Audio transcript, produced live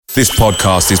This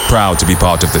podcast is proud to be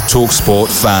part of the TalkSport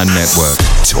Fan Network.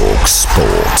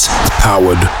 TalkSport.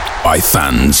 Powered by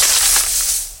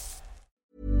fans.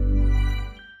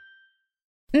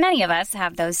 Many of us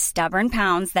have those stubborn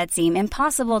pounds that seem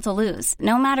impossible to lose,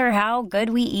 no matter how good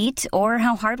we eat or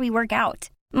how hard we work out.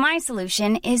 My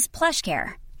solution is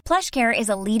PlushCare. PlushCare is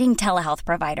a leading telehealth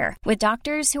provider with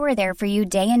doctors who are there for you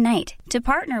day and night to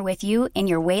partner with you in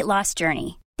your weight loss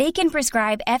journey. They can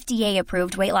prescribe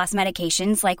FDA-approved weight loss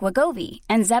medications like Wegovy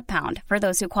and Zepbound for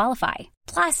those who qualify.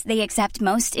 Plus, they accept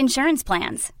most insurance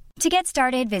plans. To get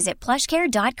started, visit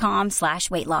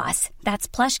plushcare.com/weight loss. That's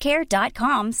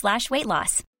plushcare.com/weight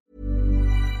loss.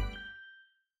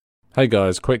 Hey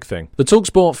guys, quick thing. The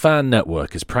TalkSport Fan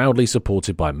Network is proudly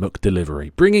supported by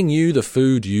McDelivery, bringing you the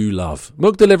food you love.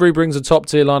 McDelivery brings a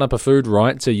top-tier lineup of food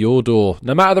right to your door.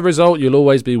 No matter the result, you'll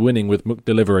always be winning with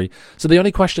McDelivery. So the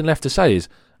only question left to say is,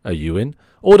 are you in?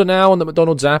 Order now on the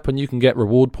McDonald's app and you can get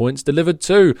reward points delivered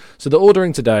too. So the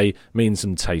ordering today means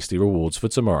some tasty rewards for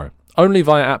tomorrow. Only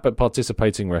via app at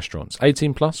participating restaurants.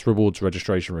 18 plus, rewards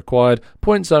registration required.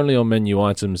 Points only on menu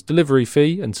items. Delivery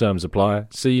fee and terms apply.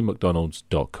 See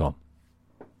mcdonalds.com.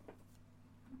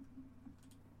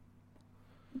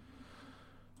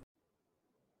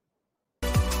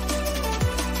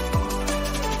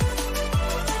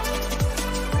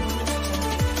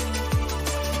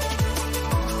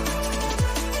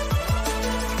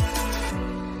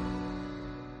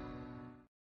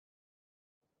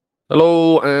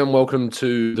 Hello and welcome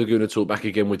to the Gooner Talk, back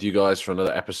again with you guys for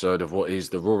another episode of what is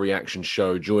the Raw Reaction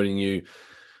Show, joining you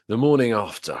the morning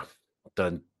after,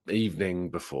 the evening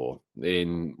before,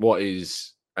 in what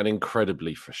is an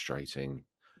incredibly frustrating,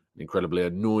 incredibly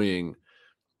annoying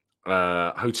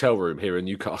hotel room here in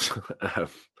Newcastle.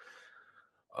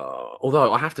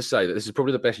 Although I have to say that this is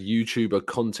probably the best YouTuber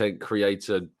content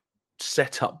creator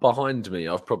setup behind me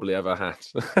I've probably ever had.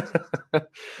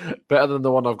 Better than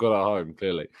the one I've got at home,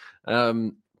 clearly.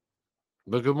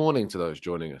 But good morning to those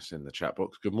joining us in the chat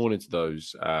box. Good morning to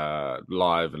those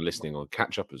live and listening on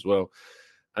catch up as well.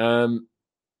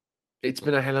 It's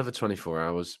been a hell of a 24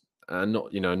 hours, and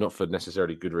not for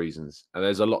necessarily good reasons. And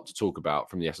there's a lot to talk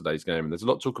about from yesterday's game, and there's a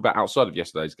lot to talk about outside of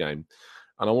yesterday's game.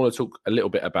 And I want to talk a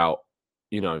little bit about,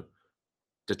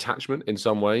 detachment in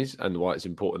some ways, and why it's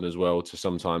important as well to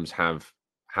sometimes have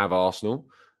Arsenal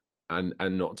and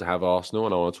not to have Arsenal.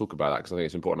 And I want to talk about that because I think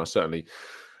it's important. I certainly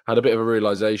had a bit of a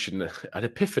realization, an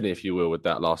epiphany, if you will, with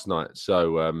that last night.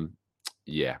 So I'm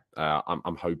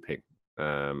hoping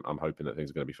that things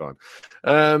are going to be fine.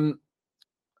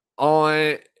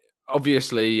 I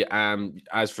obviously am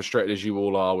as frustrated as you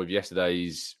all are with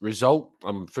yesterday's result.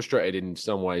 I'm frustrated in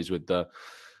some ways with the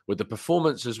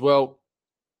performance as well.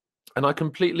 And I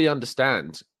completely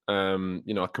understand.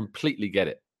 I completely get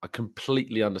it. I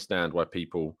completely understand why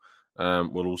people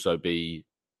will also be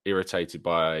irritated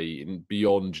by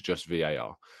beyond just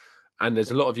VAR. And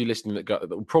there's a lot of you listening that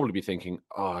will probably be thinking,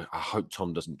 "Oh, I hope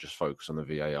Tom doesn't just focus on the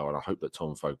VAR, and I hope that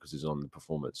Tom focuses on the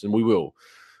performance." And we will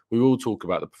talk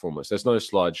about the performance. There's no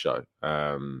slideshow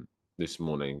this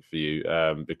morning for you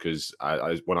because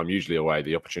when I'm usually away,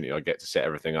 the opportunity I get to set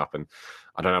everything up, and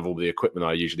I don't have all the equipment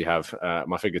I usually have at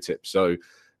my fingertips. So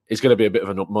it's going to be a bit of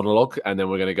a monologue, and then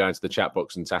we're going to go into the chat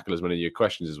box and tackle as many of your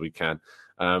questions as we can.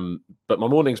 But my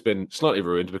morning's been slightly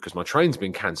ruined because my train's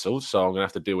been cancelled, so I'm going to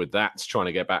have to deal with that, trying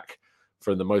to get back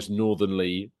from the most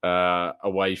northernly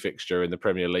away fixture in the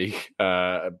Premier League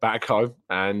back home.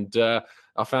 And I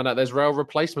found out there's rail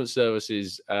replacement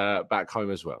services back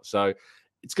home as well. So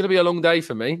it's going to be a long day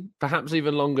for me, perhaps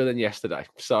even longer than yesterday.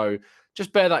 So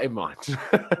just bear that in mind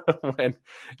when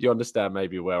you understand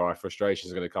maybe where our frustrations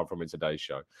are going to come from in today's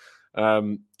show.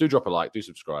 Do drop a like, do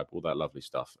subscribe, all that lovely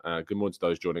stuff. Good morning to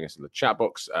those joining us in the chat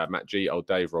box. Matt G, Old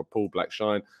Dave, Rob, Paul, Black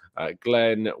Shine,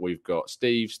 Glenn. We've got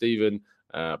Steve, Stephen,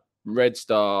 Red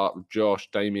Star, Josh,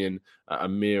 Damien,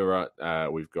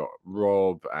 Amira. We've got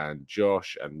Rob and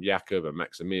Josh and Jakob and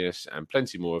Maximius and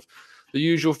plenty more of the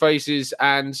usual faces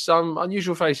and some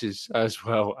unusual faces as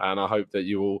well. And I hope that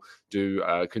you all do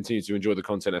continue to enjoy the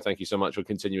content. And thank you so much for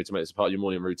continuing to make this a part of your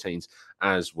morning routines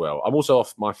as well. I'm also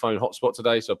off my phone hotspot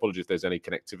today, so apologies if there's any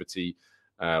connectivity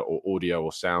or audio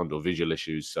or sound or visual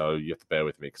issues. So you have to bear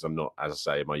with me because I'm not, as I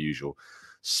say, in my usual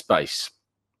space.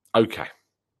 Okay,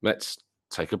 let's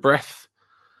take a breath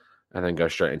and then go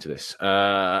straight into this.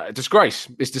 Disgrace.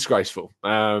 It's disgraceful.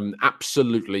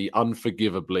 Absolutely,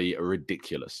 unforgivably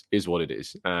ridiculous is what it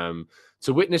is.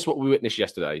 To witness what we witnessed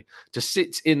yesterday, to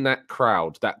sit in that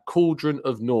crowd, that cauldron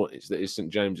of noise that is St.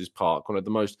 James's Park, one of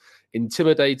the most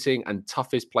intimidating and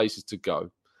toughest places to go,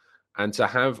 and to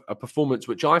have a performance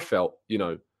which I felt,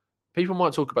 people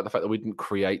might talk about the fact that we didn't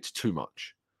create too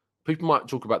much. people might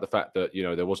talk about the fact that,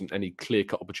 there wasn't any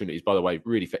clear-cut opportunities, by the way,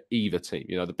 really for either team.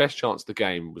 The best chance of the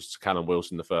game was to Callum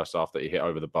Wilson the first half that he hit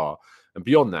over the bar. And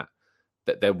beyond that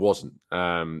there wasn't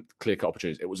clear-cut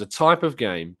opportunities. It was a type of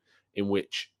game in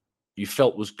which you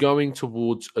felt was going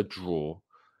towards a draw,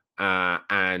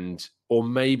 or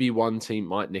maybe one team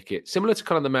might nick it. Similar to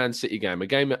kind of the Man City game, a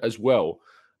game as well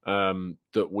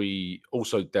that we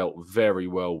also dealt very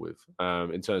well with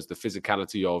in terms of the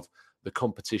physicality of the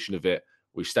competition of it.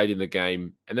 We stayed in the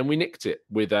game, and then we nicked it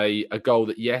with a goal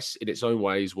that, yes, in its own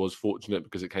ways was fortunate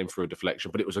because it came through a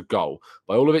deflection, but it was a goal.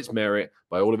 By all of its merit,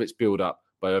 by all of its build-up,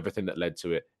 by everything that led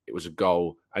to it, it was a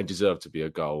goal and deserved to be a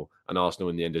goal. And Arsenal,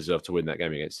 in the end, deserved to win that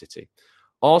game against City.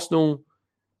 Arsenal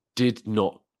did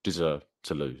not deserve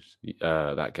to lose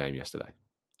that game yesterday.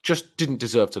 Just didn't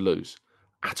deserve to lose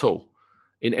at all,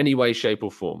 in any way, shape,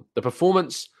 or form. The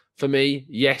performance, for me,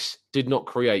 yes, did not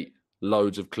create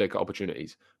loads of clear-cut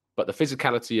opportunities. But the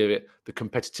physicality of it, the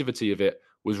competitivity of it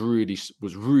was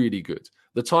really good.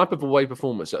 The type of away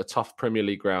performance at a tough Premier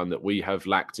League ground that we have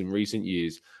lacked in recent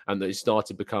years, and that has started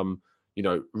to become,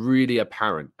 really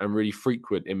apparent and really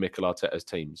frequent in Mikel Arteta's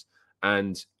teams.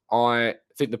 And I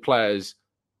think the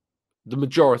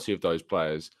majority of those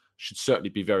players should certainly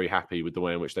be very happy with the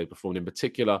way in which they performed. In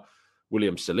particular,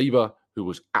 William Saliba, who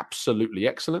was absolutely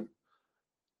excellent.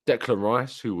 Declan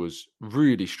Rice, who was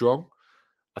really strong.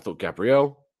 I thought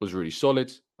Gabriel was really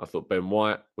solid. I thought Ben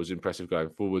White was impressive going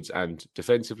forwards and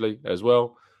defensively as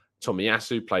well.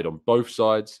 Tomiyasu played on both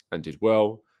sides and did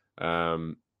well.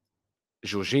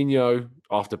 Jorginho,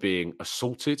 after being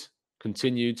assaulted,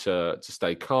 continued to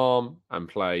stay calm and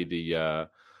play the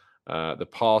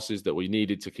passes that we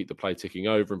needed to keep the play ticking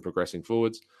over and progressing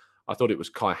forwards. I thought it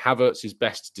was Kai Havertz's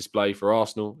best display for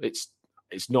Arsenal. It's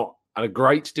not a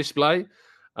great display.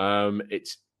 And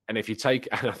if you take,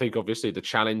 and I think obviously the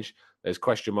challenge, there's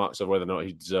question marks of whether or not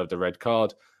he deserved a red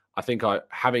card. I think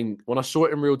when I saw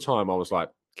it in real time, I was like,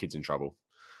 kid's in trouble.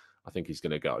 I think he's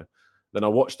going to go. Then I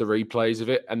watched the replays of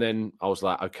it, and then I was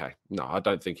like, okay, no, I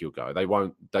don't think he'll go. They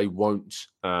won't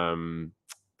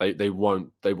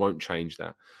change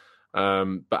that.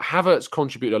 But Havertz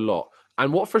contributed a lot.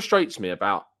 And what frustrates me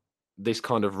about this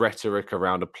kind of rhetoric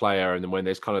around a player, and then when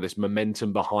there's kind of this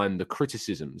momentum behind the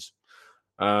criticisms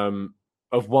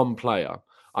of one player,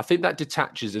 I think that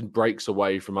detaches and breaks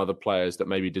away from other players that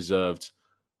maybe deserved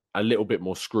a little bit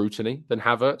more scrutiny than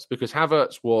Havertz, because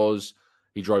Havertz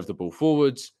he drove the ball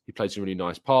forwards, he played some really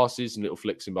nice passes and little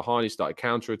flicks in behind, he started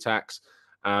counter-attacks.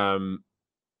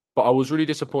 But I was really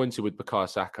disappointed with Bukayo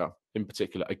Saka in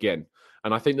particular again.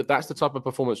 And I think that's the type of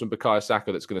performance from Bukayo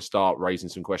Saka that's going to start raising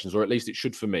some questions, or at least it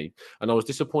should for me. And I was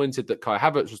disappointed that Kai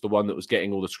Havertz was the one that was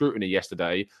getting all the scrutiny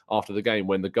yesterday after the game,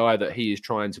 when the guy that he is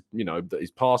trying to, that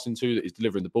he's passing to, that he's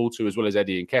delivering the ball to, as well as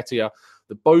Eddie Nketiah,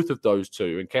 that both of those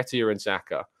two, Nketiah and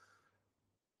Saka,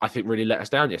 I think really let us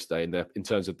down yesterday in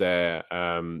terms of their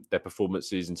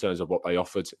performances, in terms of what they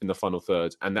offered in the final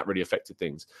third, and that really affected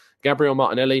things. Gabriel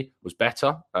Martinelli was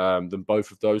better than both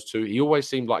of those two. He always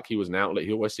seemed like he was an outlet.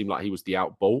 He always seemed like he was the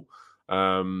out ball.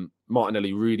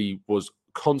 Martinelli really was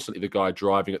constantly the guy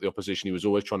driving at the opposition. He was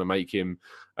always trying to make him,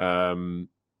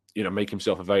 make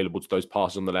himself available to those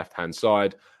passes on the left-hand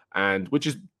side, and which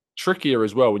is trickier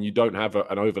as well when you don't have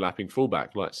an overlapping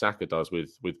fullback like Saka does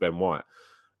with Ben White.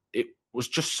 It was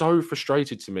just so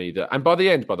frustrated to me that, and by the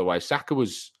end, by the way, Saka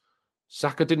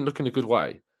didn't look in a good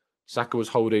way. Saka was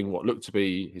holding what looked to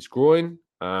be his groin,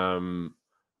 and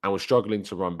was struggling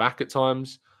to run back at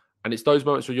times. And it's those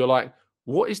moments where you're like,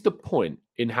 what is the point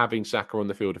in having Saka on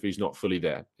the field if he's not fully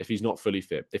there, if he's not fully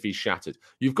fit, if he's shattered?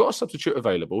 You've got a substitute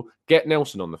available. Get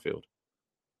Nelson on the field.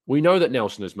 We know that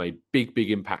Nelson has made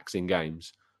big impacts in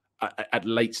games at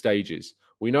late stages.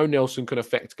 We know Nelson can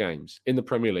affect games in the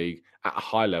Premier League at a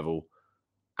high level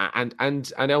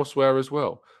and elsewhere as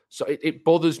well. So it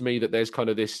bothers me that there's kind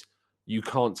of this, you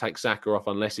can't take Saka off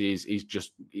unless he's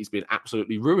been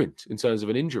absolutely ruined in terms of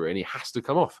an injury and he has to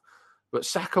come off. But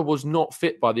Saka was not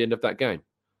fit by the end of that game.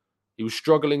 He was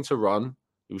struggling to run.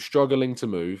 He was struggling to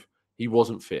move. He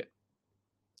wasn't fit.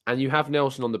 And you have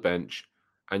Nelson on the bench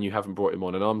and you haven't brought him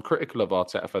on. And I'm critical of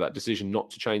Arteta for that decision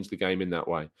not to change the game in that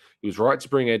way. He was right to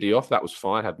bring Eddie off. That was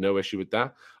fine. Had no issue with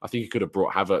that. I think he could have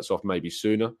brought Havertz off maybe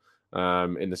sooner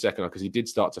in the second half, because he did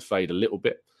start to fade a little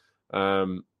bit.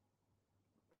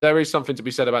 There is something to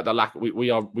be said about the lack.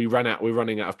 We're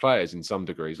running out of players in some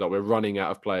degrees. Like, we're running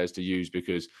out of players to use,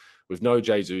 because with no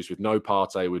Jesus, with no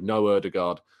Partey, with no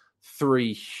Ødegaard,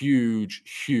 three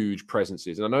huge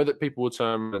presences. And I know that people will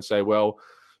turn and say, well,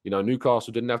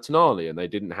 Newcastle didn't have Tonali and they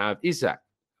didn't have Isak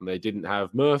and they didn't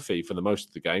have Murphy for the most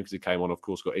of the game, because he came on, of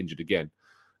course, got injured again.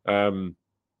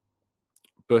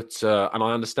 But But and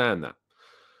I understand that.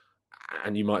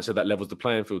 And you might say that levels the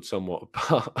playing field somewhat,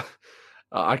 but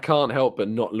I can't help but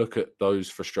not look at those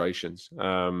frustrations.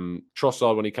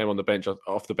 Trossard, when he came on the bench,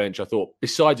 off the bench, I thought,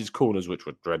 besides his corners, which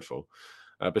were dreadful,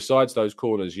 besides those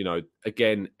corners,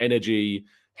 again, energy.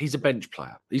 He's a bench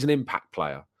player. He's an impact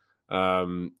player.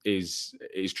 Is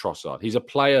Trossard? He's a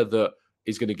player that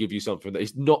is going to give you something. That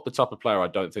he's not the type of player I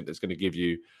don't think that's going to give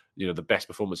you, the best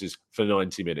performances for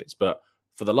 90 minutes, but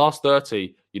for the last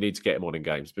 30, you need to get him on in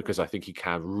games because I think he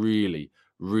can really,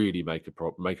 really make a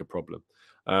problem.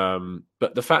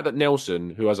 But the fact that Nelson,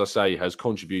 who, as I say, has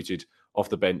contributed off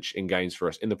the bench in games for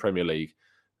us in the Premier League,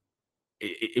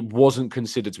 it wasn't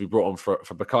considered to be brought on for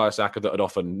Bukayo Saka, that had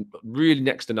offered really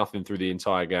next to nothing through the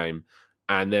entire game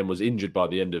and then was injured by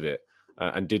the end of it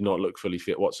and did not look fully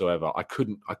fit whatsoever. I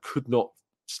could not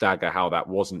stagger how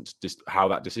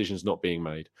that decision's not being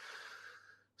made.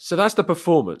 So that's the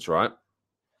performance, right?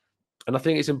 And I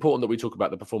think it's important that we talk about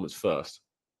the performance first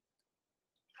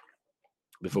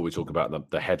before we talk about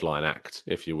the headline act,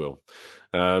 if you will.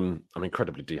 I'm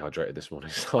incredibly dehydrated this morning,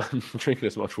 so I'm drinking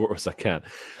as much water as I can.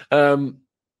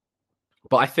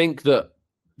 But I think that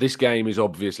this game is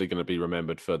obviously going to be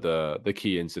remembered for the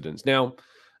key incidents. Now,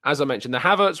 as I mentioned, the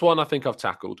Havertz one, I think I've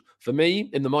tackled. For me,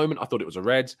 in the moment, I thought it was a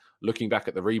red. Looking back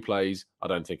at the replays, I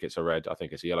don't think it's a red. I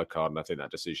think it's a yellow card, and I think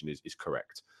that decision is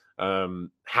correct.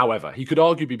 However, he could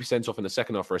arguably be sent off in the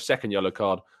second half for a second yellow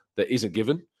card that isn't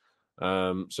given.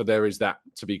 So there is that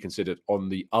to be considered on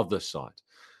the other side.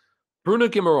 Bruno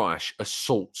Guimaraes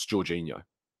assaults Jorginho.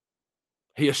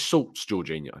 He assaults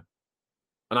Jorginho.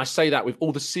 And I say that with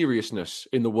all the seriousness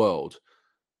in the world.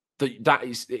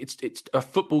 It's a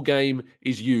football game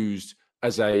is used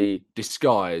as a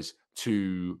disguise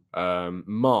to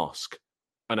mask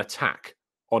an attack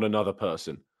on another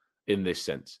person in this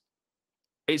sense.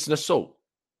 It's an assault.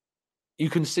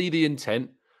 You can see the intent.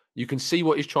 You can see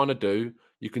what he's trying to do.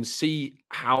 You can see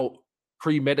how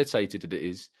premeditated it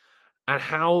is and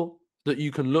how that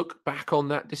you can look back on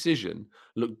that decision,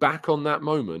 look back on that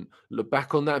moment, look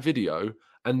back on that video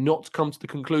and not come to the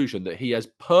conclusion that he has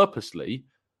purposely,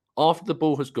 after the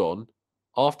ball has gone,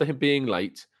 after him being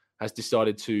late, has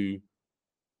decided to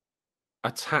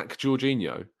attack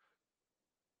Jorginho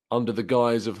under the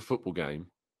guise of a football game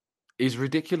is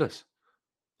ridiculous.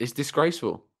 It's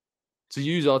disgraceful. To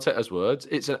use Arteta's words,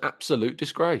 it's an absolute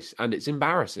disgrace and it's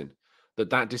embarrassing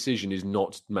that decision is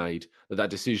not made, that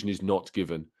decision is not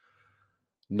given.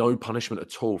 No punishment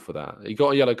at all for that. He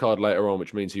got a yellow card later on,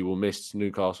 which means he will miss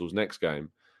Newcastle's next game.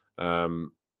 The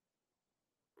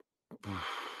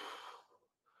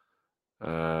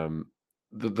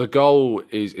goal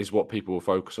is what people will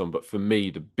focus on, but for me,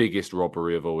 the biggest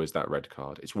robbery of all is that red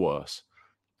card. It's worse.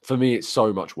 For me, it's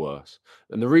so much worse.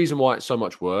 And the reason why it's so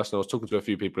much worse, and I was talking to a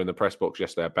few people in the press box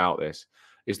yesterday about this,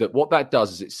 is that what that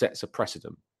does is it sets a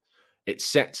precedent. It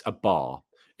sets a bar.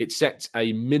 It sets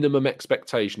a minimum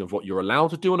expectation of what you're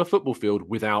allowed to do on a football field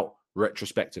without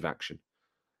retrospective action.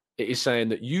 It is saying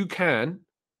that you can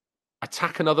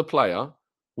attack another player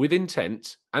with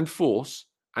intent and force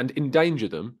and endanger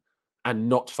them and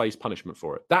not face punishment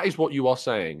for it. That is what you are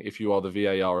saying if you are the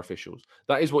VAR officials.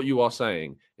 That is what you are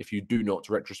saying if you do not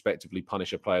retrospectively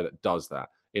punish a player that does that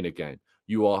in a game.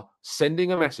 You are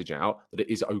sending a message out that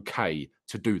it is okay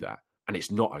to do that, and it's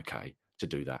not okay to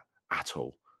do that at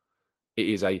all. It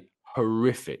is a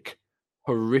horrific,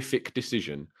 horrific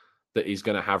decision that is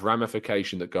going to have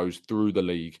ramification that goes through the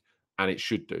league, and it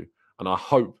should do. And I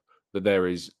hope that there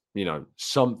is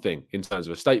something in terms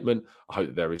of a statement. I hope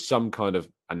that there is some kind of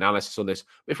analysis on this.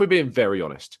 But if we're being very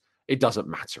honest, it doesn't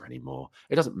matter anymore.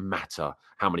 It doesn't matter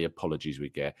how many apologies we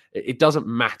get. It doesn't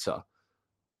matter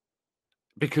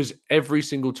because every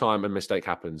single time a mistake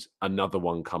happens, another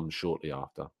one comes shortly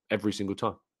after. Every single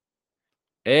time.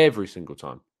 Every single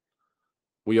time.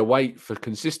 We await for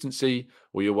consistency.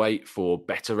 We await for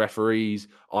better referees.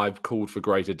 I've called for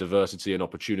greater diversity and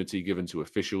opportunity given to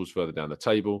officials further down the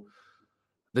table.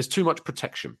 There's too much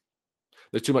protection.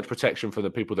 There's too much protection from the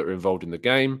people that are involved in the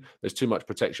game. There's too much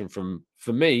protection from,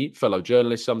 for me, fellow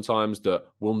journalists sometimes that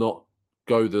will not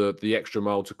go the extra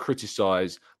mile to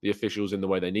criticise the officials in the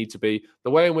way they need to be.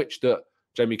 The way in which that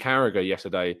Jamie Carragher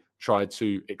yesterday tried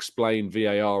to explain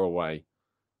VAR away,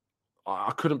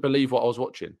 I couldn't believe what I was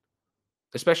watching.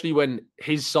 Especially when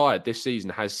his side this season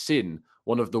has seen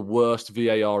one of the worst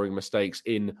VARing mistakes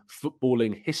in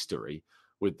footballing history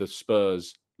with the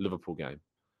Spurs-Liverpool game.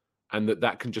 And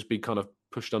that can just be kind of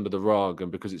pushed under the rug.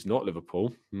 And because it's not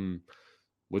Liverpool,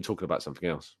 we're talking about something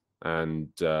else. And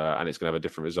it's going to have a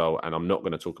different result. And I'm not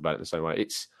going to talk about it in the same way.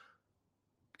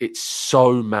 It's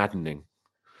so maddening.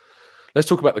 Let's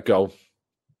talk about the goal.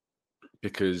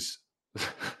 Because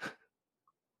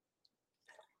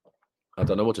I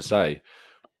don't know what to say.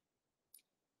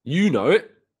 You know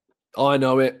it. I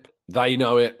know it. They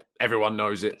know it. Everyone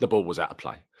knows it. The ball was out of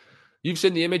play. You've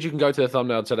seen the image. You can go to the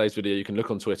thumbnail of today's video. You can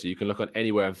look on Twitter. You can look on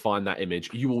anywhere and find that image.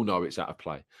 You all know it's out of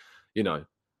play.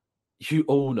 You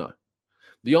all know.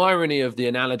 The irony of the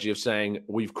analogy of saying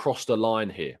we've crossed a line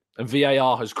here and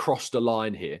VAR has crossed a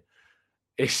line here,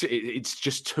 it's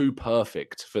just too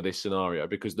perfect for this scenario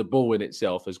because the ball in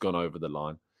itself has gone over the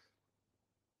line.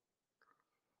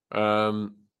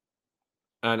 And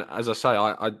as I say,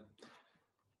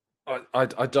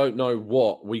 I don't know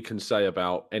what we can say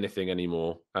about anything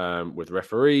anymore with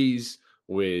referees,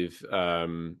 with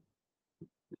the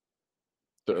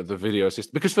video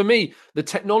assist. Because for me, the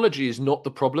technology is not the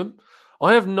problem.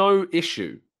 I have no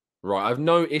issue, right? I have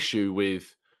no issue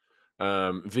with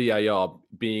VAR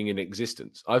being in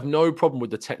existence. I have no problem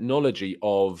with the technology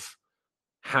of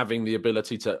having the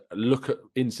ability to look at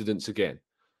incidents again.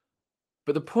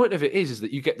 But the point of it is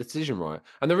that you get the decision right.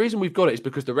 And the reason we've got it is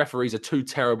because the referees are too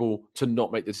terrible to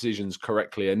not make the decisions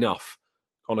correctly enough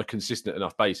on a consistent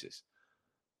enough basis.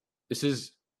 This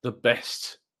is the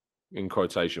best, in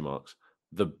quotation marks,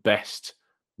 the best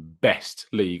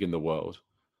league in the world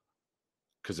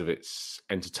because of its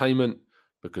entertainment,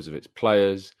 because of its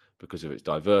players, because of its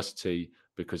diversity,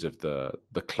 because of the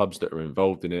clubs that are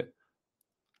involved in it.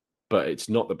 But it's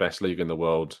not the best league in the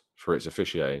world for its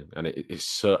officiating, and it is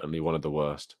certainly one of the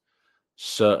worst.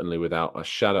 Certainly, without a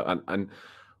shadow. And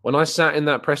when I sat in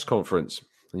that press conference,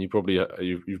 and you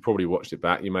probably watched it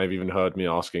back, you may have even heard me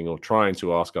asking or trying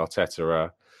to ask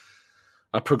Arteta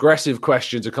a progressive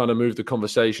question to kind of move the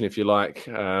conversation, if you like,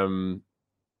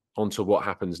 onto what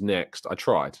happens next. I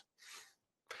tried.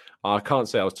 I can't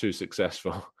say I was too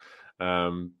successful,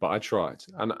 but I tried.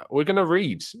 And we're going to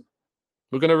read.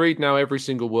 We're going to read now every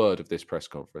single word of this press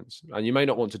conference. And you may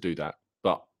not want to do that,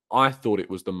 but I thought it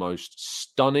was the most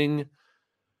stunning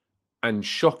and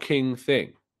shocking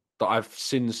thing that I've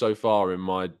seen so far in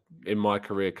my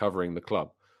career covering the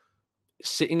club.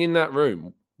 Sitting in that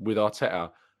room with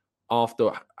Arteta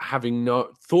after having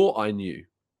thought I knew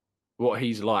what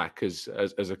he's like as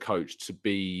a coach, to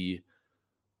be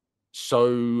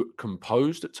so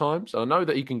composed at times. I know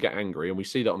that he can get angry, and we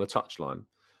see that on the touchline.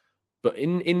 But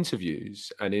in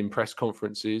interviews and in press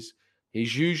conferences,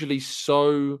 he's usually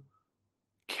so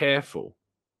careful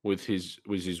with his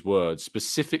words,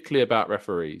 specifically about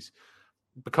referees.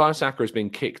 Bukayo Saka has been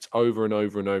kicked over and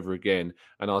over and over again,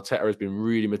 and Arteta has been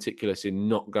really meticulous in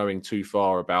not going too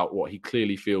far about what he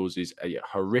clearly feels is a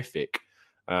horrific,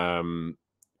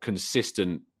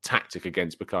 consistent tactic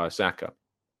against Bukayo Saka.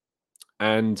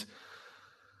 And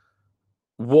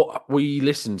what we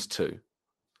listened to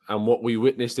and what we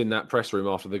witnessed in that press room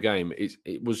after the game,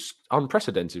 it was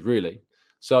unprecedented, really.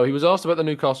 So he was asked about the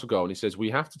Newcastle goal, and he says, we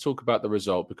have to talk about the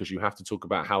result because you have to talk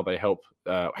about how they help,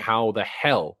 how the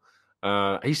hell.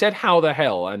 He said, how the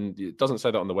hell, and it doesn't say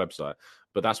that on the website,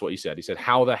 but that's what he said. He said,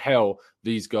 how the hell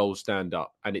these goals stand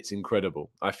up, and it's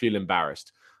incredible. I feel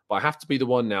embarrassed, but I have to be the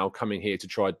one now coming here to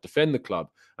try to defend the club,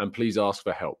 and please ask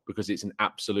for help because it's an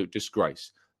absolute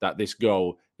disgrace that this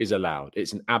goal is allowed.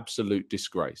 It's an absolute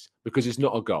disgrace because it's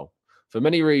not a goal. For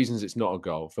many reasons, it's not a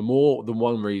goal. For more than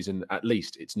one reason, at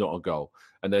least, it's not a goal.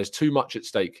 And there's too much at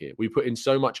stake here. We put in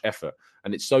so much effort,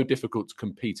 and it's so difficult to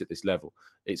compete at this level.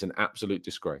 It's an absolute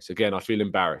disgrace. Again, I feel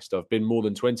embarrassed. I've been more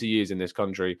than 20 years in this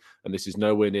country, and this is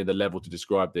nowhere near the level to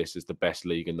describe this as the best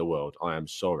league in the world. I am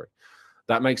sorry.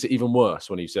 That makes it even worse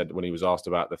when he was asked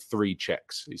about the 3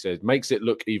 checks. He said, makes it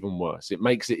look even worse. It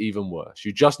makes it even worse.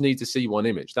 You just need to see one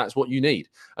image. That's what you need.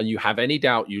 And you have any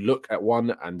doubt, you look at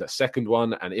one and the second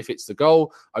one. And if it's the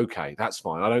goal, okay, that's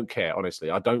fine. I don't care, honestly.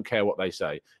 I don't care what they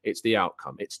say. It's the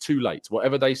outcome. It's too late.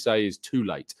 Whatever they say is too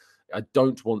late. I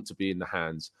don't want to be in the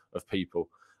hands of people.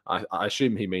 I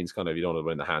assume he means kind of you don't want to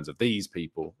be in the hands of these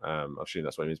people. I assume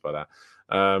that's what he means by that.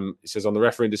 It says on the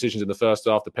refereeing decisions in the first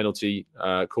half, the penalty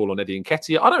call on Eddie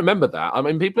Nketiah. I don't remember that. I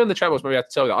mean, people in the chat box maybe had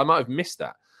to tell you that. I might have missed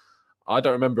that. I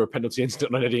don't remember a penalty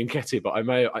incident on Eddie Nketiah, but I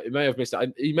may have missed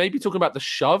that. He may be talking about the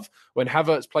shove when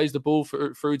Havertz plays the ball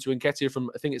through to Nketiah from,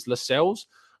 I think it's Lascelles.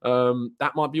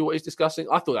 That might be what he's discussing.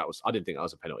 I didn't think that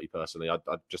was a penalty personally. I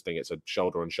just think it's a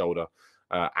shoulder on shoulder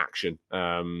action.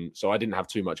 So I didn't have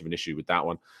too much of an issue with that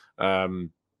one.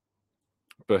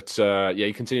 But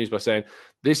he continues by saying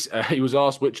this. He was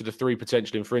asked which of the 3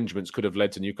 potential infringements could have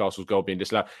led to Newcastle's goal being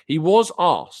disallowed. He was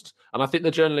asked, and I think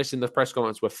the journalists in the press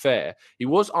conference were fair. He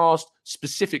was asked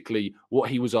specifically what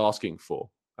he was asking for.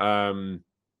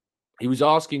 He was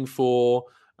asking for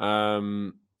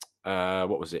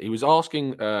what was it? He was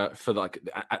asking for like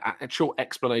an actual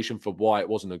explanation for why it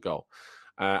wasn't a goal.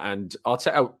 And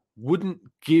Arteta wouldn't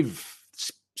give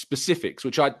specifics,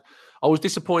 which I was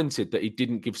disappointed that he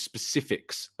didn't give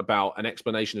specifics about an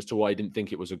explanation as to why he didn't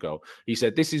think it was a goal. He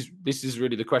said, "This is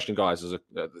really the question, guys."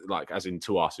 As in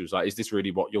to us, he was like, "Is this really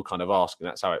what you're kind of asking?"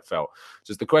 That's how it felt.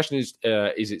 So the question is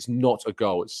it's not a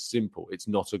goal. It's simple. It's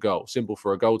not a goal. Simple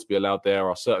for a goal to be allowed. There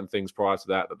are certain things prior to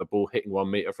that the ball hitting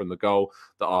 1 meter from the goal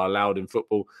that are allowed in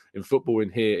football. In football, in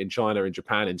here, in China, in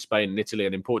Japan, in Spain, in Italy,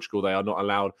 and in Portugal, they are not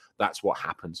allowed. That's what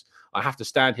happens. I have to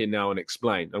stand here now and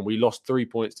explain. And we lost 3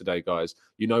 points today, guys.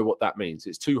 You know what that means.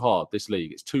 It's too hard, this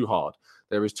league. It's too hard.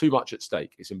 There is too much at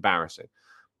stake. It's embarrassing.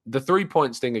 The 3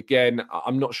 points thing, again,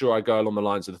 I'm not sure I go along the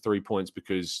lines of the 3 points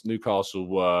because Newcastle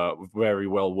were very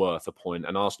well worth a point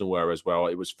and Arsenal were as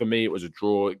well. For me, it was a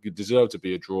draw. It deserved to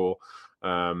be a draw.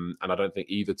 And I don't think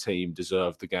either team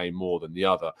deserved the game more than the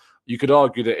other. You could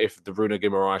argue that if the Bruno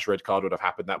Guimaraes red card would have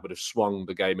happened, that would have swung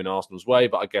the game in Arsenal's way.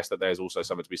 But I guess that there's also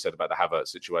something to be said about the Havertz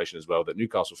situation as well that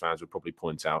Newcastle fans would probably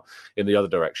point out in the other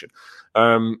direction.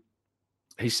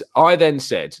 I then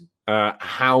said,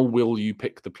 how will you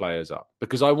pick the players up?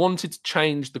 Because I wanted to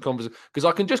change the conversation. Because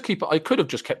I could have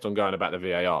just kept on going about the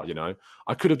VAR,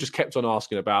 I could have just kept on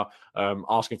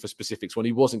asking for specifics when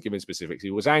he wasn't giving specifics. He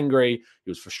was angry,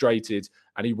 he was frustrated,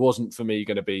 and he wasn't, for me,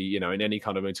 going to be, in any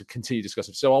kind of mood to continue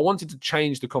discussing. So I wanted to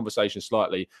change the conversation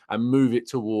slightly and move it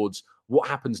towards what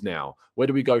happens now? Where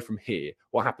do we go from here?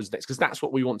 What happens next? Because that's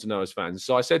what we want to know as fans.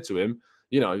 So I said to him,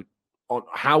 on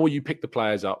how will you pick the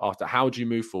players up after? How do you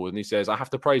move forward? And he says, I have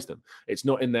to praise them. It's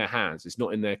not in their hands. It's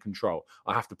not in their control.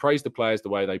 I have to praise the players, the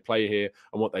way they play here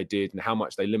and what they did and how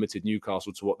much they limited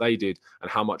Newcastle to what they did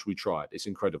and how much we tried. It's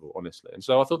incredible, honestly. And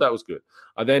so I thought that was good.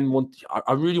 I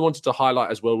really wanted to highlight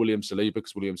as well William Saliba,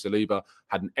 because William Saliba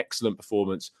had an excellent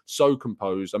performance, so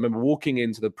composed. I remember walking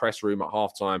into the press room at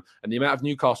halftime and the amount of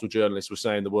Newcastle journalists were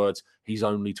saying the words, he's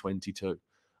only 22.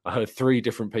 I heard 3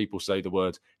 different people say the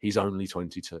words, he's only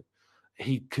 22.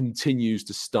 He continues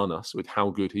to stun us with how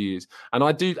good he is. And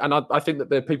I think that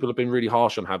the people have been really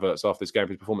harsh on Havertz after this game.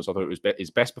 His performance, I thought it was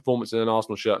his best performance in an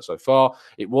Arsenal shirt so far.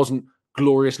 It wasn't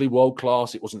gloriously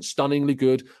world-class. It wasn't stunningly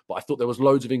good, but I thought there was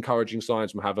loads of encouraging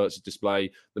signs from Havertz's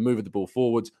display. The move of the ball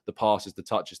forwards, the passes, the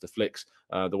touches, the flicks,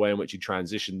 the way in which he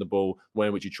transitioned the ball, the way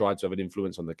in which he tried to have an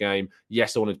influence on the game.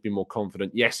 Yes, I wanted to be more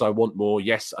confident. Yes, I want more.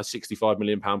 Yes, a £65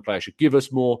 million player should give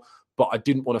us more. But I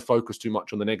didn't want to focus too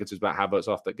much on the negatives about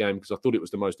Havertz after that game because I thought it was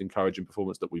the most encouraging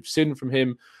performance that we've seen from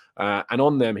him. And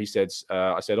on them, he said,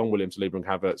 I said on William Saliba and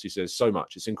Havertz, he says so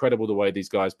much. It's incredible the way these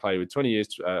guys play with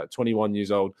 21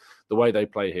 years old, the way they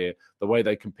play here, the way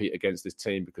they compete against this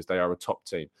team because they are a top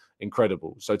team.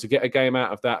 Incredible. So to get a game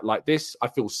out of that like this, I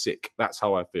feel sick. That's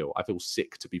how I feel. I feel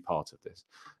sick to be part of this.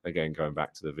 Again, going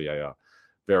back to the VAR,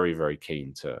 very, very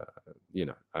keen to,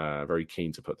 very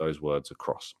keen to put those words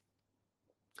across.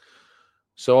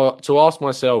 So to ask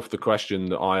myself the question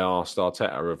that I asked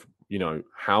Arteta of,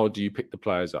 how do you pick the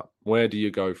players up? Where do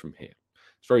you go from here?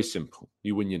 It's very simple.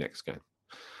 You win your next game.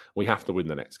 We have to win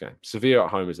the next game. Sevilla at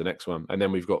home is the next one. And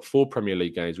then we've got 4 Premier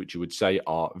League games, which you would say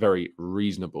are very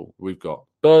reasonable. We've got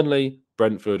Burnley,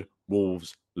 Brentford,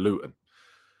 Wolves, Luton.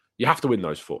 You have to win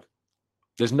those 4.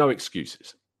 There's no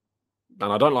excuses.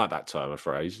 And I don't like that term or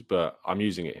phrase, but I'm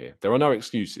using it here. There are no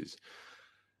excuses.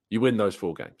 You win those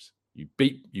 4 games. You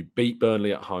beat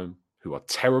Burnley at home, who are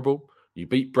terrible. You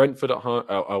beat Brentford at home,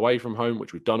 away from home,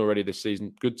 which we've done already this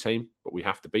season. Good team, but we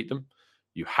have to beat them.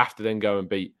 You have to then go and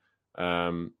beat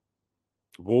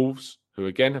Wolves, who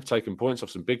again have taken points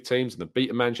off some big teams and have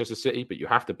beaten Manchester City, but you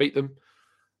have to beat them.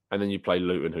 And then you play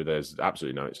Luton, who there's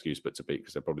absolutely no excuse but to beat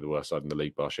because they're probably the worst side in the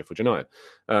league bar Sheffield United.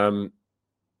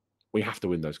 We have to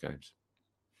win those games.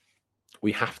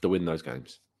 We have to win those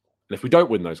games. And if we don't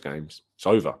win those games, it's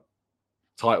over.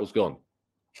 Title's gone.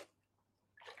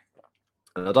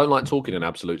 And I don't like talking in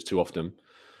absolutes too often,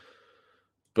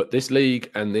 but this league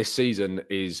and this season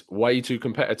is way too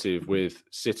competitive with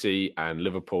City and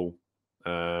Liverpool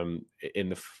in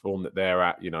the form that they're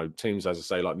at. Teams, as I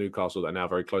say, like Newcastle that are now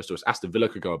very close to us. Aston Villa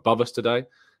could go above us today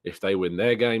if they win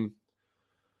their game.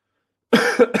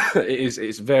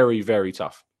 It's very, very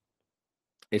tough.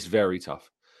 It's very tough.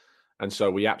 And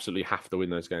so we absolutely have to win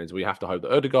those games. We have to hope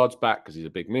that Ødegaard's back because he's a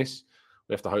big miss.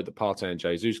 We have to hope that Partey and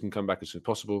Jesus can come back as soon as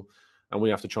possible. And we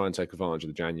have to try and take advantage of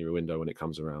the January window when it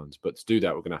comes around. But to do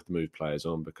that, we're going to have to move players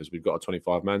on because we've got a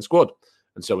 25-man squad.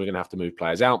 And so we're going to have to move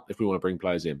players out if we want to bring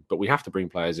players in. But we have to bring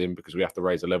players in because we have to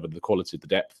raise the level of the quality of the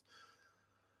depth.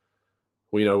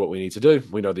 We know what we need to do.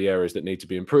 We know the areas that need to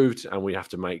be improved. And we have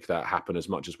to make that happen as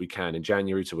much as we can in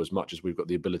January to as much as we've got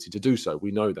the ability to do so.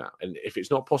 We know that. And if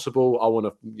it's not possible,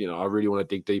 I really want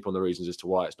to dig deep on the reasons as to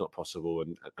why it's not possible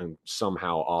and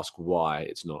somehow ask why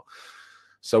it's not.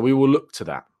 So we will look to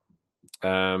that.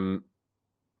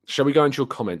 Shall we go into your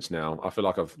comments now? I feel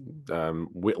like I've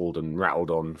whittled and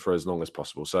rattled on for as long as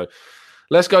possible. So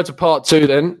let's go to part 2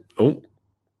 then. Oh,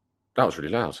 that was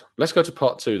really loud. Let's go to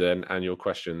part 2 then, and your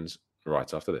questions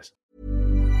right after this.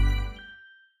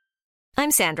 I'm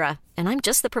Sandra, and I'm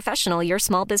just the professional your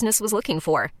small business was looking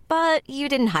for. But you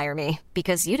didn't hire me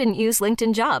because you didn't use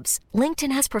LinkedIn Jobs.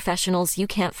 LinkedIn has professionals you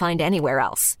can't find anywhere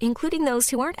else, including those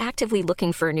who aren't actively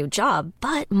looking for a new job,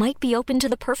 but might be open to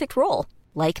the perfect role,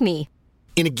 like me.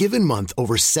 In a given month,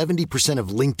 over 70% of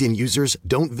LinkedIn users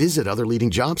don't visit other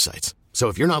leading job sites. So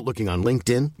if you're not looking on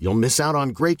LinkedIn, you'll miss out on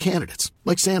great candidates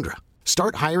like Sandra.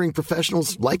 Start hiring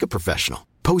professionals like a professional.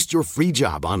 Post your free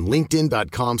job on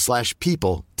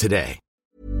linkedin.com/people today.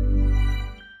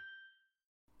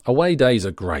 Away days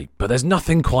are great, but there's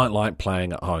nothing quite like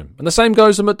playing at home. And the same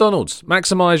goes to McDonald's.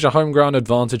 Maximise your home ground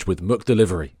advantage with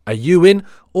McDelivery. Are you in?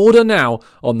 Order now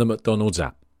on the McDonald's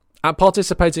app. At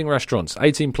participating restaurants,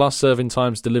 18 plus serving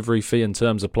times, delivery fee and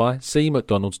terms apply. See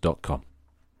mcdonalds.com.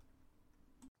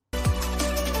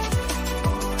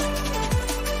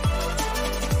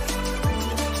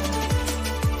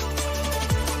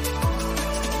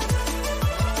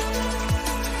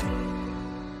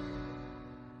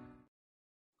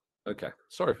 Okay,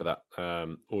 sorry for that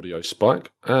audio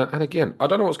spike. And again, I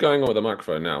don't know what's going on with the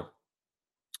microphone now.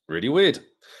 Really weird.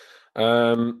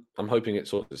 I'm hoping it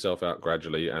sorts itself out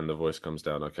gradually and the voice comes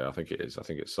down. Okay, I think it is. I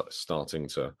think it's starting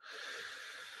to.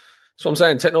 So I'm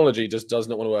saying technology just does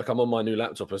not want to work. I'm on my new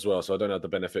laptop as well, so I don't have the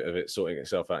benefit of it sorting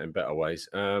itself out in better ways.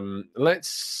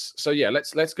 Let's go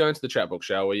into the chat box,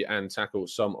 shall we, and tackle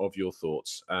some of your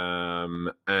thoughts.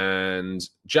 And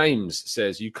James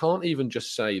says you can't even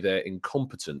just say they're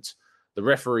incompetent. The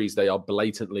referees, they are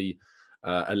blatantly,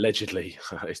 allegedly.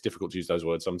 It's difficult to use those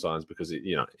words sometimes because it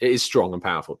is strong and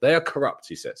powerful. They are corrupt,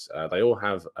 he says. They all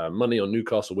have money on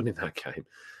Newcastle winning that game.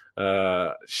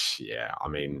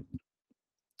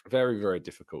 Very, very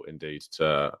difficult indeed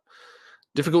to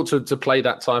play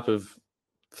that type of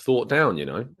thought down.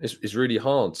 It's really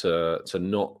hard to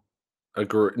not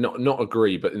agree, not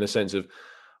agree, but in the sense of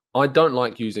I don't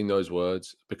like using those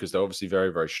words because they're obviously very,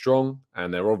 very strong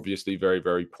and they're obviously very,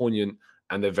 very poignant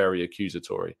and they're very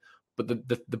accusatory. But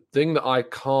the thing that I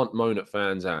can't moan at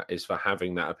fans at is for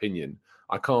having that opinion.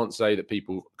 I can't say that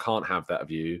people can't have that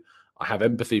view. I have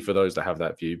empathy for those that have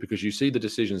that view because you see the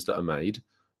decisions that are made.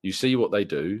 You see what they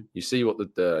do. You see what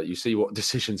you see what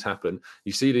decisions happen.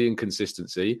 You see the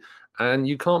inconsistency, and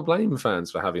you can't blame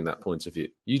fans for having that point of view.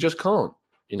 You just can't.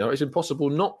 It's impossible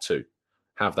not to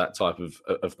have that type of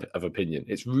opinion.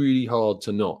 It's really hard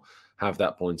to not have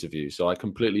that point of view. So I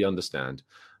completely understand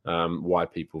why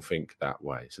people think that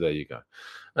way. So there you go.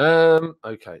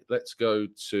 Okay, let's go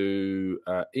to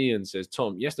Ian says,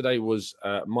 Tom, yesterday was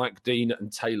Mike Dean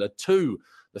and Taylor 2.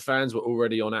 The fans were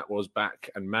already on Atwell's back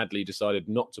and madly decided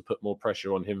not to put more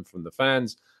pressure on him from the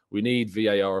fans. We need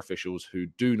VAR officials who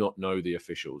do not know the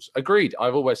officials. Agreed.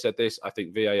 I've always said this. I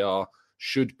think VAR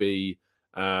should be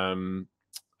a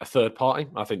third party.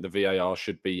 I think the VAR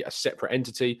should be a separate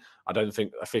entity. I don't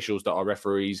think officials that are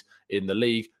referees in the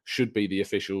league should be the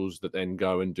officials that then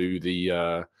go and do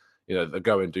the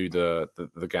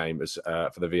game as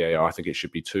for the VAR. I think it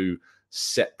should be two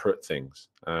separate things.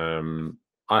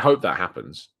 I hope that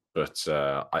happens, but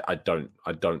I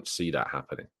don't see that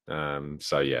happening.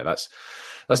 So yeah, that's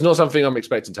not something I'm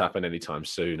expecting to happen anytime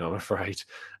soon, I'm afraid.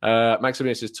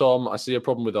 Maximilian says, Tom, I see a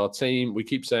problem with our team. We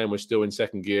keep saying we're still in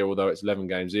second gear, although it's 11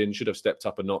 games in. Should have stepped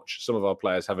up a notch. Some of our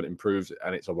players haven't improved,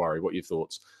 and it's a worry. What are your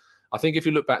thoughts? I think if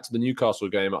you look back to the Newcastle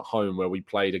game at home, where we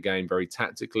played a game very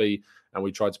tactically and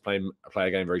we tried to play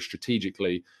a game very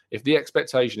strategically, if the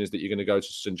expectation is that you're going to go to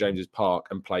St James's Park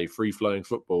and play free-flowing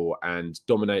football and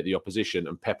dominate the opposition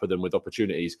and pepper them with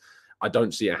opportunities, I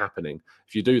don't see it happening.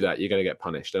 If you do that, you're going to get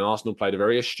punished. And Arsenal played a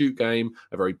very astute game,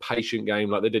 a very patient game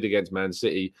like they did against Man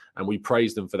City, and we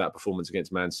praised them for that performance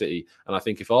against Man City. And I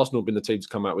think if Arsenal had been the team to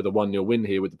come out with a 1-0 win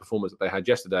here with the performance that they had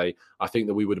yesterday, I think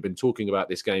that we would have been talking about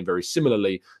this game very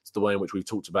similarly to the way in which we've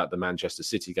talked about the Manchester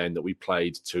City game that we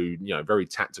played to, very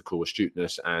tactical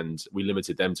astuteness, and we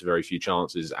limited them to very few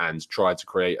chances and tried to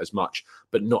create as much,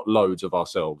 but not loads of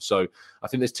ourselves. So I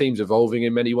think this team's evolving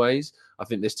in many ways. I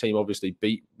think this team obviously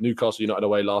beat Newcastle United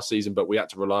away last season, but we had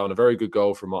to rely on a very good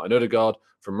goal from Martin Odegaard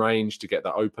from range to get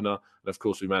that opener. And of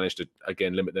course, we managed to,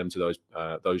 again, limit them to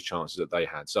those chances that they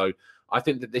had. So I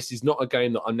think that this is not a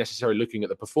game that I'm necessarily looking at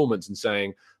the performance and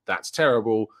saying, that's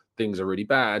terrible, things are really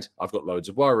bad. I've got loads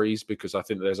of worries because I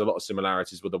think there's a lot of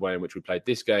similarities with the way in which we played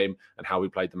this game and how we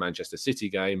played the Manchester City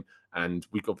game. And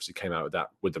we obviously came out of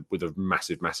that with a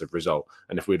massive result.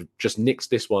 And if we'd just nixed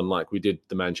this one like we did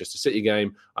the Manchester City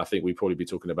game, I think we'd probably be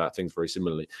talking about things very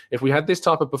similarly. If we had this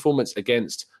type of performance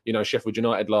against, Sheffield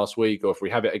United last week, or if we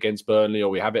have it against Burnley, or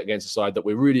we have it against a side that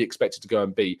we're really expected to go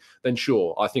and beat, then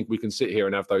sure, I think we can sit here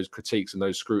and have those critiques and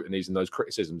those scrutinies and those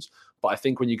criticisms. But I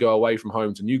think when you go away from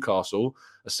home to Newcastle,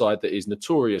 a side that is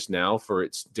notorious now for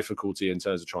its difficulty in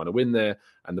terms of trying to win there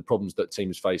and the problems that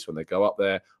teams face when they go up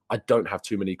there, I don't have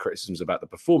too many criticisms about the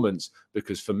performance,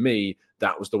 because for me,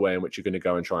 that was the way in which you're going to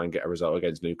go and try and get a result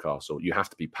against Newcastle. You have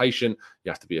to be patient.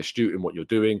 You have to be astute in what you're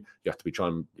doing. You have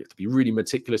to be really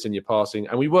meticulous in your passing.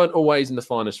 And we weren't always in the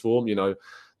finest form.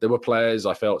 There were players,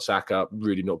 I felt, Saka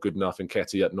really not good enough, and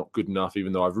Nketiah not good enough,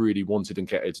 even though I really wanted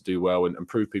Nketiah to do well and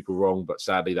prove people wrong. But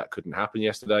sadly, that couldn't happen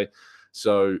yesterday.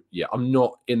 So, yeah, I'm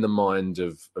not in the mind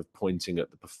of pointing at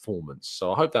the performance.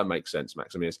 So I hope that makes sense,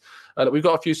 Maximius. We've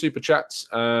got a few super chats.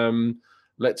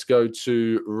 Let's go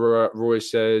to Roy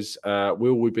says,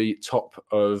 will we be top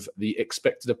of the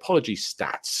expected apology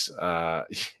stats?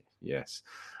 Yes.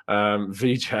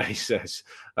 VJ says,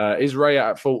 is Raya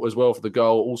at fault as well for the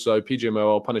goal? Also,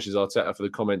 PGMOL punishes Arteta for the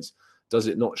comments. Does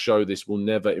it not show this will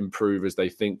never improve as they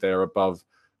think they're above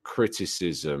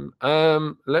criticism?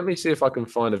 Let me see if I can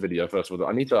find a video first of all.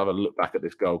 I need to have a look back at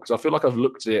this goal, because I feel like I've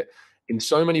looked at it in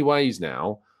so many ways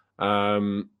now.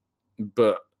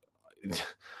 But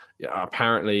yeah,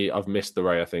 apparently I've missed the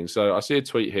Raya thing. So I see a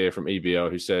tweet here from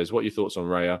EBL who says, what are your thoughts on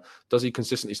Raya? Does he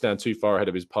consistently stand too far ahead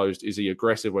of his post? Is he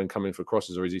aggressive when coming for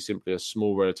crosses, or is he simply a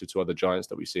small relative to other giants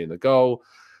that we see in the goal?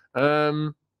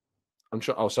 I'm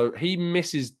sure. Oh, so he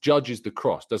judges the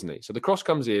cross, doesn't he? So the cross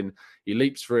comes in, he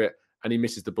leaps for it, and he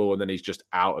misses the ball, and then he's just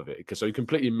out of it. So he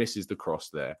completely misses the cross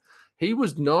there. He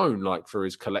was known for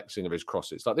his collecting of his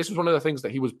crosses. This was one of the things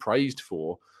that he was praised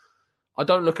for. I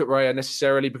don't look at Raya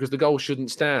necessarily because the goal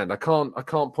shouldn't stand. I can't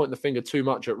point the finger too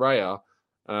much at Raya.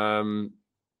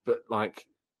 But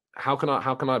how can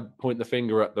I point the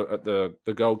finger at the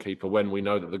goalkeeper when we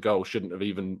know that the goal shouldn't have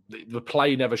the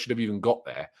play never should have even got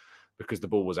there because the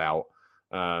ball was out.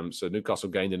 So Newcastle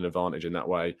gained an advantage in that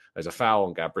way. There's a foul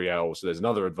on Gabriel, so there's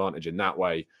another advantage in that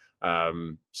way.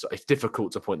 So it's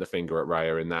difficult to point the finger at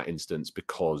Raya in that instance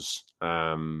because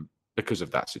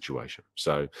of that situation.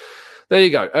 So there you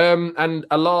go. And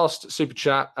a last super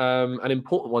chat, an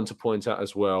important one to point out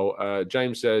as well.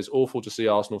 James says, awful to see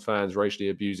Arsenal fans racially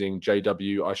abusing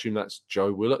JW. I assume that's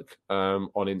Joe Willock on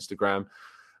Instagram.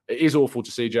 It is awful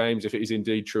to see, James, if it is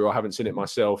indeed true. I haven't seen it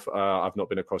myself. I've not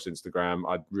been across Instagram.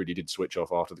 I really did switch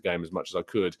off after the game as much as I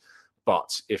could.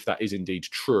 But if that is indeed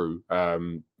true,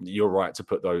 you're right to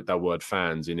put that word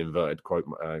fans in inverted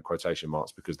quotation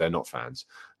marks, because they're not fans.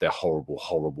 They're horrible,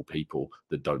 horrible people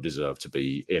that don't deserve to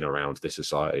be in around this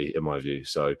society, in my view.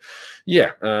 So,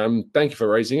 yeah, thank you for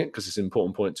raising it, because it's an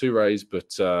important point to raise,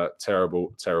 but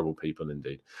terrible, terrible people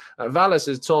indeed. Vala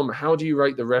says, Tom, how do you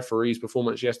rate the referee's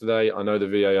performance yesterday? I know the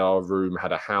VAR room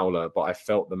had a howler, but I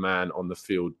felt the man on the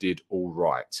field did all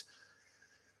right.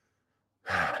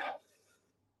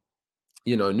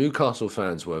 Newcastle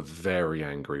fans were very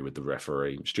angry with the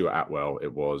referee, Stuart Atwell.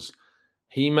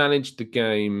 He managed the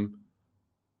game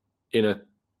in an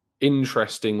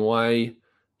interesting way.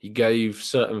 He gave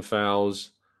certain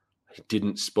fouls. He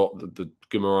didn't spot the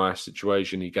Guimaraes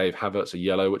situation. He gave Havertz a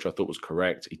yellow, which I thought was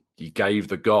correct. He gave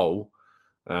the goal.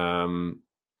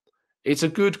 It's a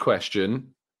good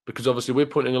question, because obviously we're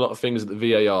pointing a lot of fingers at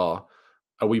the VAR.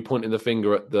 Are we pointing the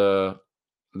finger at the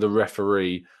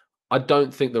referee? I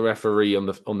don't think the referee on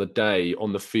the day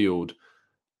on the field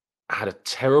had a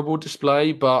terrible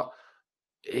display, but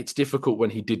it's difficult when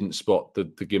he didn't spot the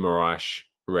Guimaraes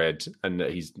red, and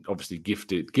that he's obviously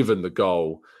given the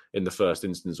goal in the first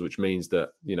instance, which means that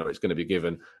it's going to be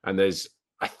given. And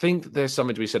I think there's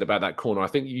something to be said about that corner. I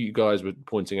think you guys were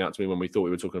pointing out to me when we thought we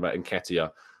were talking about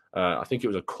Nketiah. I think it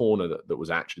was a corner that was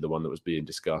actually the one that was being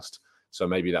discussed. So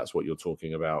maybe that's what you're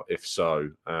talking about. If so,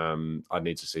 I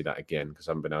need to see that again, because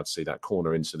I haven't been able to see that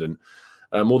corner incident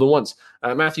more than once.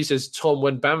 Matthew says, Tom,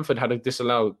 when Bamford had a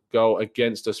disallowed goal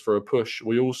against us for a push,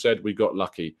 we all said we got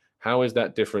lucky. How is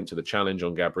that different to the challenge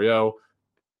on Gabriel?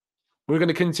 We're going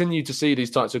to continue to see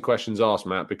these types of questions asked,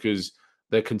 Matt, because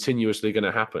they're continuously going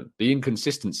to happen. The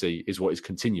inconsistency is what is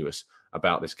continuous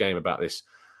about this game, about this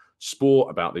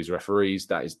sport, about these referees.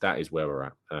 That is where we're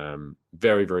at.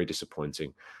 Very, very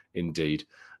disappointing indeed.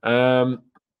 John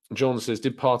says,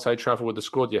 did Partey travel with the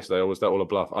squad yesterday, or was that all a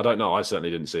bluff? I don't know. I certainly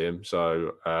didn't see him,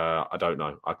 so I don't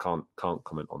know. I can't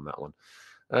comment on that one.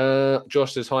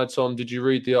 Josh says, hi, Tom. Did you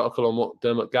read the article on what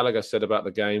Dermot Gallagher said about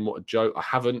the game? What a joke. I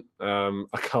haven't. I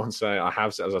can't say I have.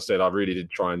 As I said, I really did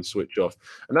try and switch off.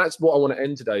 And that's what I want to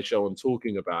end today's show on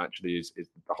talking about, actually, is the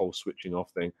whole switching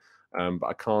off thing. But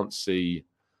I can't see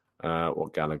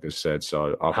what Gallagher said.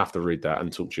 So I'll have to read that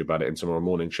and talk to you about it in tomorrow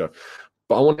morning show.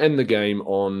 But I want to end the game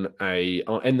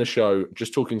I'll end the show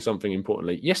just talking something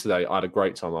importantly. Yesterday, I had a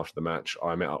great time after the match.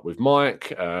 I met up with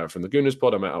Mike from the Gooners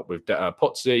Pod. I met up with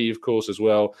Potsy, of course, as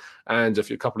well, and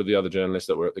a couple of the other journalists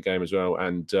that were at the game as well.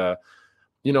 And, I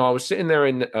was sitting there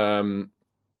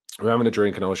we're having a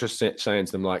drink, and I was just saying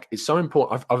to them, like, it's so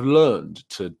important. I've learned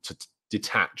to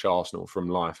detach Arsenal from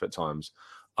life at times.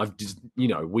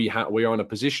 We are in a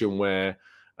position where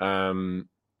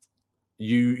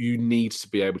you need to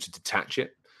be able to detach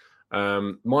it.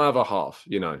 My other half,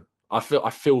 I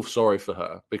feel sorry for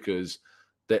her because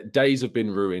the days have been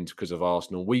ruined because of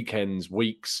Arsenal. Weekends,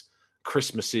 weeks,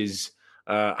 Christmases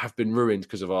have been ruined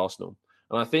because of Arsenal.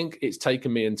 And I think it's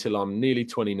taken me until I'm nearly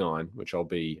 29, which I'll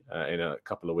be in a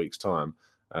couple of weeks' time,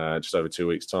 just over 2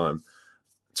 weeks' time,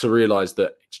 to realise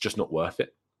that it's just not worth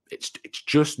it. It's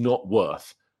just not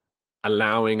worth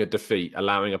allowing a defeat,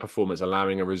 allowing a performance,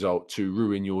 allowing a result to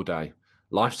ruin your day.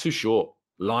 Life's too short.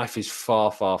 Life is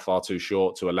far, far, far too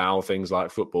short to allow things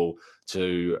like football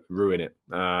to ruin it.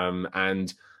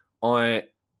 And I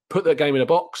put that game in a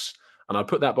box, and I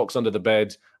put that box under the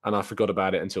bed, and I forgot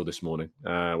about it until this morning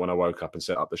when I woke up and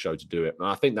set up the show to do it. And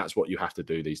I think that's what you have to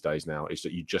do these days now, is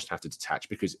that you just have to detach.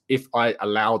 Because if I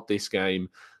allowed this game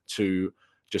to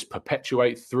just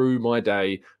perpetuate through my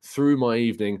day, through my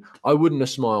evening, I wouldn't have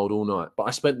smiled all night. But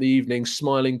I spent the evening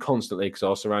smiling constantly because I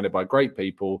was surrounded by great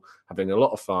people, having a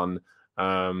lot of fun.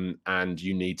 And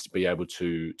you need to be able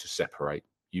to separate.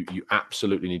 You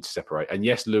absolutely need to separate. And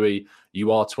yes, Louis,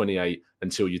 you are 28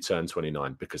 until you turn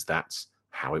 29, because that's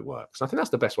how it works. I think that's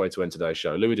the best way to end today's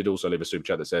show. Louis did also leave a super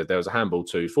chat that says there was a handball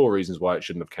too, 4 reasons why it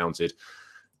shouldn't have counted.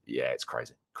 Yeah, it's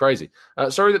crazy.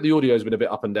 Sorry that the audio has been a bit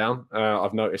up and down.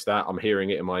 I've noticed that. I'm hearing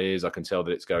it in my ears. I can tell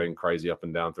that it's going crazy up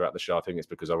and down throughout the show. I think it's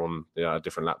because I'm on a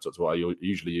different laptop to what I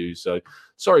usually use. So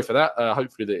sorry for that.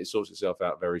 Hopefully that it sorts itself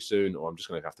out very soon, or I'm just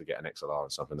going to have to get an XLR or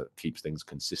something that keeps things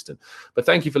consistent. But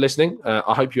thank you for listening.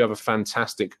 I hope you have a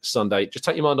fantastic Sunday. Just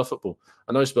take your mind off football.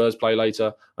 I know Spurs play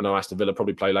later. I know Aston Villa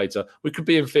probably play later. We could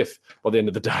be in 5th by the end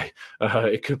of the day.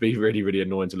 It could be really, really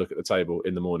annoying to look at the table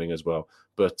in the morning as well.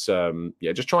 But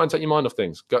just try and take your mind off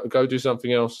things. Go do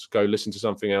something else. Go listen to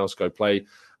something else. Go play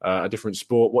a different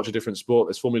sport. Watch a different sport.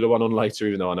 There's Formula 1 on later,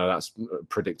 even though I know that's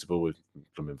predictable with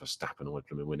Verstappen always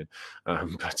winning.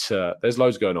 But there's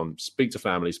loads going on. Speak to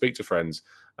family. Speak to friends.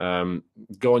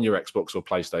 Go on your Xbox or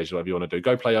PlayStation, whatever you want to do.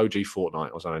 Go play OG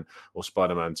Fortnite or something, or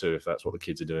Spider-Man 2 if that's what the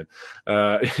kids are doing.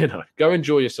 Go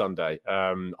enjoy your Sunday.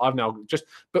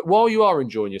 But while you are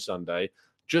enjoying your Sunday,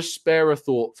 just spare a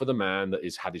thought for the man that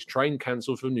has had his train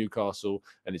cancelled from Newcastle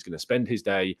and is going to spend his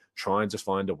day trying to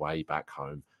find a way back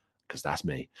home, because that's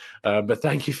me. But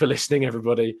thank you for listening,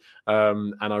 everybody.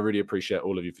 And I really appreciate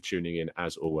all of you for tuning in,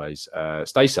 as always.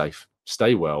 Stay safe,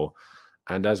 stay well,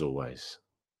 and as always,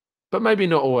 but maybe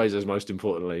not always as most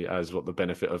importantly as what the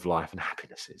benefit of life and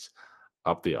happiness is,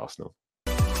 up the Arsenal.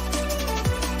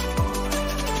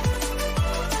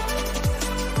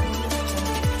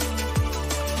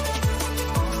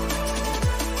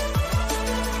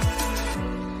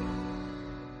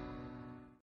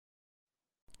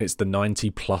 It's the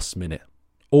 90-plus minute.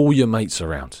 All your mates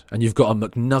around, and you've got a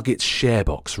McNuggets share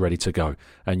box ready to go,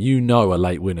 and you know a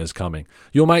late winner's coming.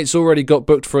 Your mate's already got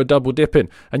booked for a double dipping,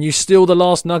 and you steal the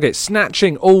last nugget,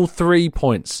 snatching all 3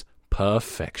 points.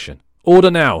 Perfection.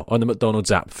 Order now on the McDonald's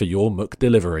app for your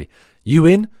McDelivery. You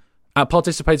in? At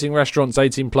participating restaurants,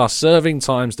 18+, serving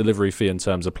times, delivery fee and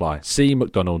terms apply. See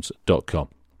mcdonalds.com.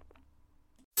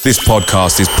 This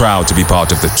podcast is proud to be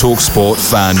part of the TalkSport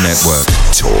Fan Network.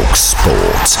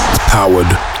 TalkSport. Powered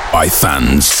by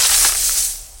fans.